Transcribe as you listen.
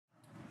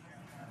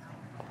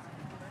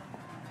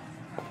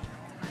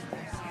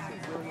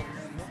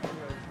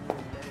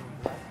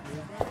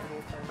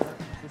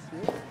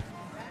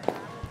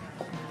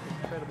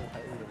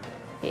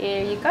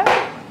Here you go.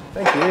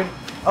 Thank you.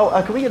 Oh,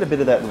 can we get a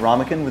bit of that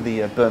ramekin with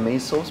the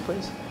Burmese sauce,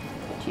 please?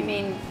 Do you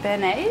mean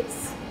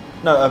Bernaise?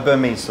 No,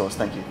 Burmese sauce,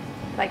 thank you.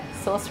 Like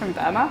sauce from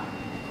Burma?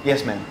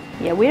 Yes, ma'am.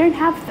 Yeah, we don't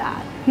have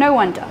that. No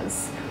one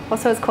does.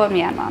 Also, it's called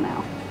Myanmar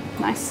now.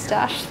 Nice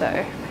stash,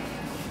 though.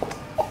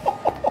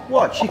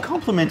 What? She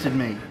complimented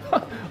me.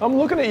 I'm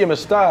looking at your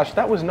moustache.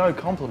 That was no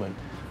compliment.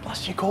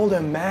 Plus, you called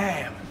her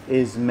ma'am.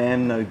 Is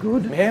ma'am no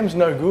good? Ma'am's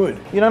no good.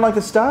 You don't like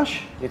the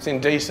stash? It's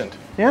indecent.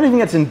 The only thing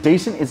that's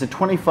indecent is the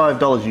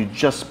 $25 you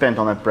just spent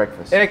on that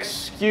breakfast.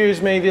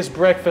 Excuse me, this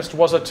breakfast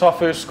was a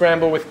tofu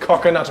scramble with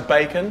coconut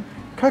bacon.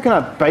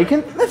 Coconut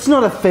bacon? That's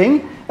not a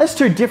thing. That's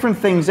two different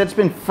things that's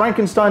been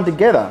Frankenstein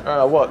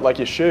together. What, like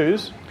your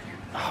shoes?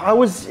 I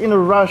was in a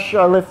rush.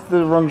 I left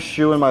the wrong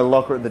shoe in my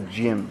locker at the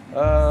gym.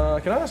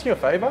 Can I ask you a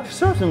favour?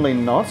 Certainly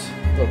not.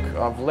 Look,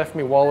 I've left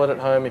my wallet at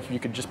home. If you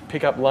could just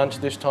pick up lunch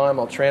this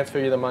time, I'll transfer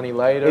you the money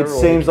later. It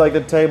seems like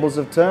the tables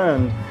have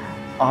turned.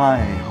 I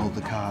hold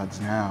the cards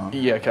now.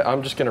 Yeah, okay,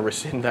 I'm just going to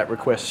rescind that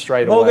request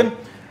straight away. Morgan,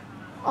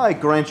 I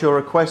grant your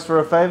request for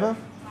a favour.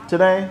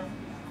 Today,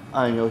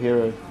 I am your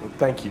hero.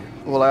 Thank you.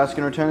 All I ask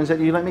in return is that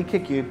you let me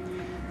kick you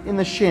in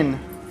the shin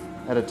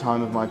at a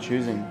time of my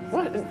choosing.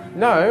 What?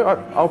 No,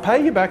 I'll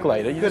pay you back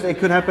later. It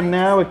could happen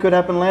now, it could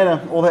happen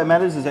later. All that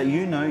matters is that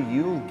you know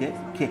you'll get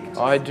kicked.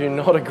 I do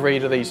not agree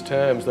to these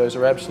terms. Those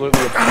are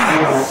absolutely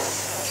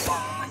absurd.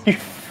 You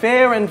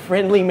fair and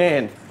friendly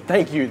man.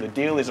 Thank you, the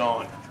deal is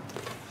on.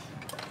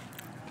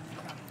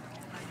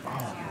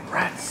 Oh,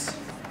 rats.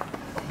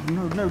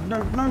 No, no,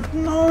 no, no,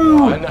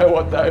 no! I know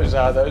what those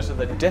are. Those are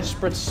the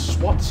desperate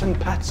swats and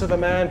pats of a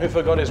man who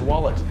forgot his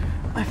wallet.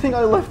 I think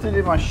I left it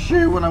in my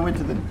shoe when I went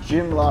to the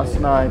gym last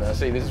night. Now,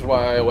 see, this is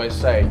why I always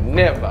say,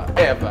 never,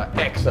 ever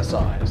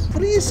exercise.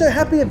 What are you so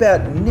happy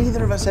about?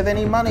 Neither of us have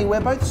any money.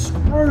 We're both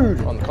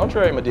screwed. On the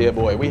contrary, my dear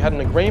boy, we had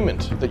an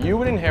agreement that you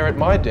would inherit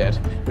my debt,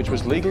 which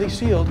was legally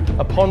sealed,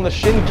 upon the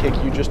shin kick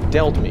you just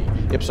dealt me.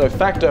 Ipso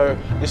facto,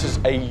 this is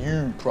a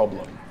you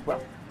problem.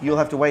 Well, you'll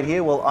have to wait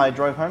here while I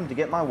drove home to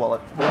get my wallet.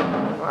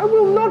 I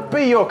will not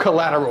be your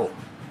collateral.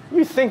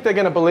 You think they're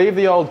going to believe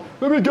the old,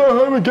 let me go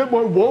home and get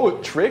my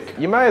wallet trick?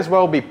 You may as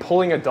well be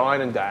pulling a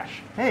dine and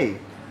dash. Hey,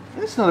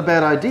 that's not a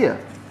bad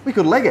idea. We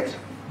could leg it.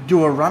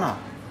 Do a runner.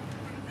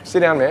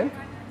 Sit down, man.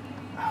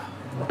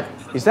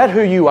 Is that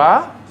who you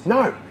are?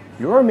 No.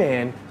 You're a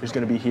man who's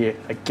going to be here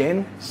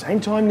again,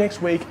 same time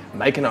next week,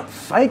 making up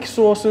fake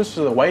sources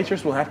so the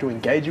waitress will have to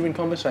engage you in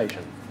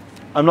conversation.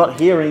 I'm not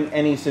hearing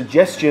any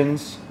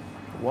suggestions.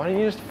 Why don't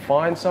you just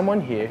find someone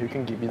here who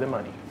can give you the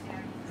money?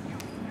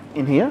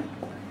 In here?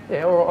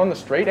 Yeah, or on the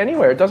street,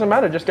 anywhere. It doesn't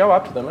matter. Just go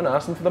up to them and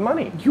ask them for the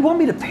money. You want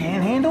me to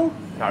panhandle?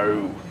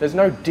 No, there's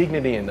no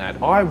dignity in that.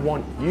 I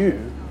want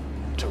you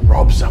to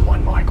rob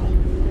someone, Michael.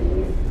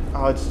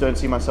 I just don't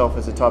see myself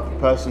as the type of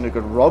person who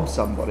could rob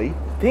somebody.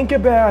 Think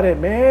about it,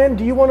 man.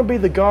 Do you want to be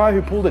the guy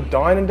who pulled a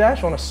dine and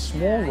dash on a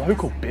small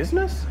local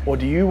business? Or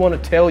do you want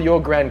to tell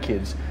your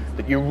grandkids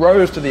that you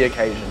rose to the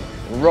occasion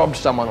and robbed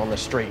someone on the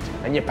street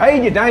and you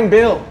paid your dang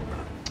bill?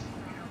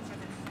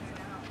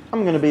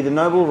 I'm going to be the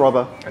noble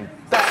robber. And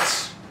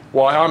that's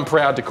why I'm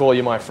proud to call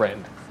you my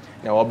friend.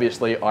 Now,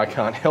 obviously, I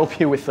can't help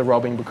you with the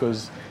robbing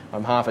because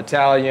I'm half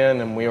Italian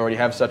and we already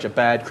have such a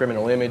bad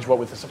criminal image, what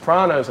with the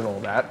Sopranos and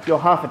all that. You're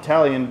half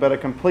Italian, but a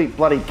complete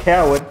bloody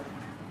coward.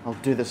 I'll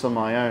do this on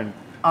my own.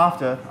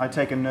 After I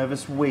take a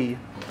nervous wee.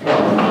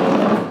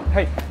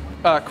 Hey,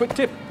 quick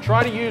tip.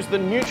 Try to use the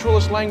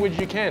neutralist language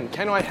you can.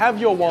 Can I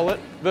have your wallet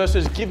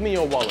versus give me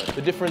your wallet?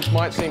 The difference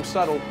might seem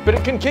subtle, but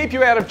it can keep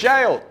you out of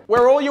jail,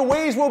 where all your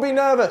wees will be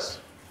nervous.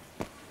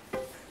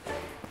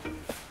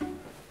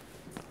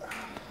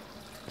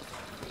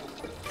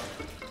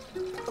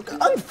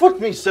 Unfoot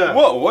me, sir.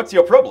 Whoa, what's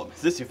your problem?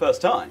 Is this your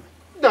first time?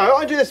 No,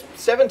 I do this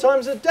 7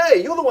 times a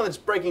day. You're the one that's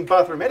breaking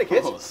bathroom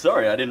etiquette. Oh,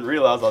 sorry, I didn't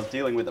realise I was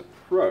dealing with a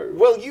pro.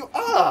 Well, you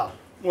are.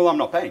 Well, I'm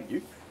not paying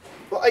you.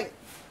 Well,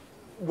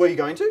 were you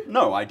going to?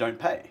 No, I don't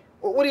pay.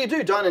 Well, what do you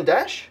do, dine and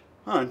dash?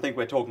 I don't think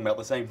we're talking about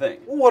the same thing.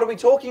 Well, what are we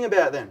talking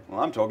about then?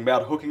 Well, I'm talking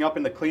about hooking up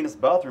in the cleanest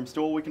bathroom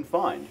stall we can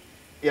find.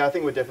 Yeah, I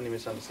think we're definitely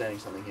misunderstanding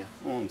something here.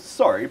 Well, I'm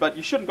sorry, but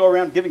you shouldn't go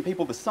around giving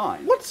people the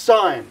sign. What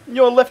sign?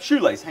 Your left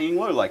shoelace hanging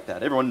low like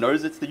that. Everyone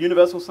knows it's the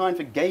universal sign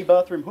for gay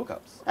bathroom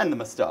hookups. And the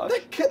moustache.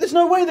 There's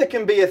no way that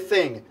can be a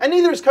thing. And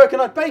neither is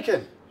coconut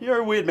bacon. You're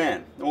a weird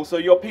man. Also,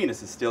 your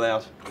penis is still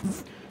out.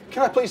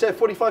 Can I please have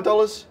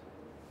 $45?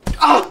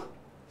 Ah!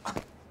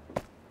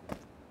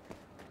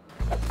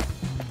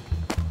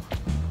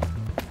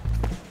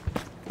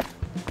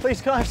 Please,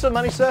 can I have some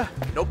money, sir?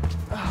 Nope.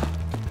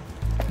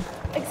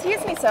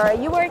 Excuse me, sir, are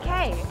you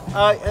okay?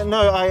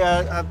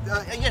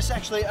 Yes,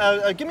 actually,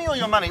 give me all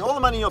your money. All the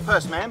money in your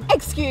purse, ma'am.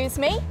 Excuse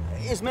me?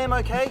 Is ma'am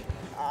okay?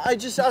 I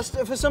just asked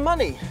for some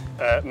money.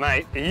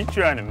 Mate, are you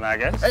trying to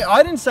mug us? Hey,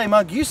 I didn't say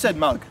mug, you said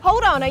mug.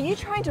 Hold on, are you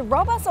trying to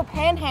rob us or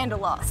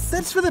panhandle us?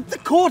 That's for the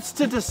courts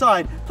to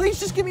decide. Please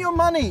just give me your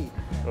money.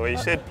 Well, you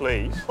said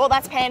please. Well,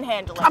 that's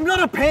panhandling. I'm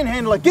not a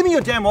panhandler. Give me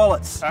your damn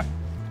wallets.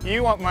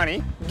 You want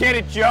money? Get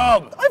a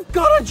job. I've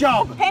got a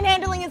job.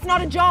 Panhandling is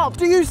not a job.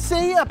 Do you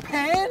see a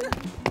pan?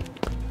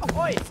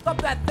 Oi,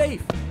 stop that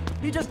thief!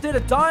 You just did a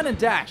dine and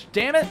dash,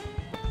 damn it!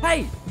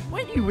 Hey,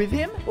 weren't you with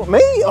him? What, me?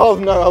 Oh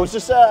no, I was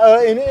just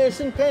an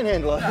innocent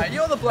panhandler. No,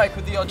 you're the bloke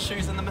with the odd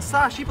shoes and the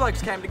moustache. You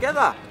blokes came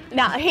together.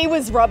 Nah, he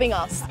was robbing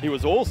us. He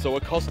was also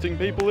accosting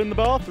people in the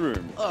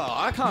bathroom. Oh,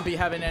 I can't be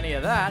having any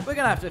of that. We're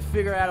gonna have to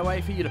figure out a way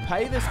for you to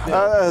pay this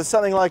bill.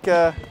 Something like,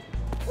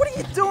 What are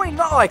you doing?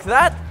 Not like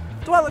that.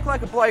 Do I look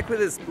like a bloke with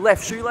his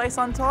left shoelace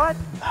untied?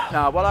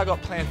 No, what I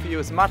got planned for you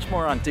is much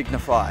more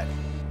undignified.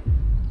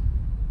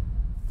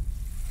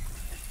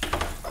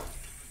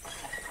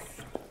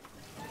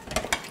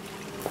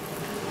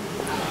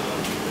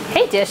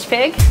 Hey, dish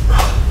pig.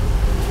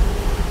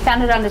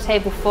 Found it under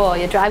table 4.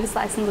 Your driver's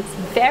license looks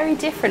very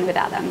different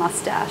without that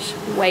mustache.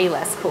 Way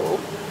less cool.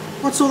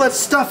 what's all that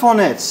stuff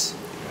on it?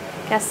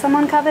 Guess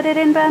someone covered it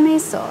in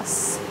Burmese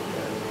sauce.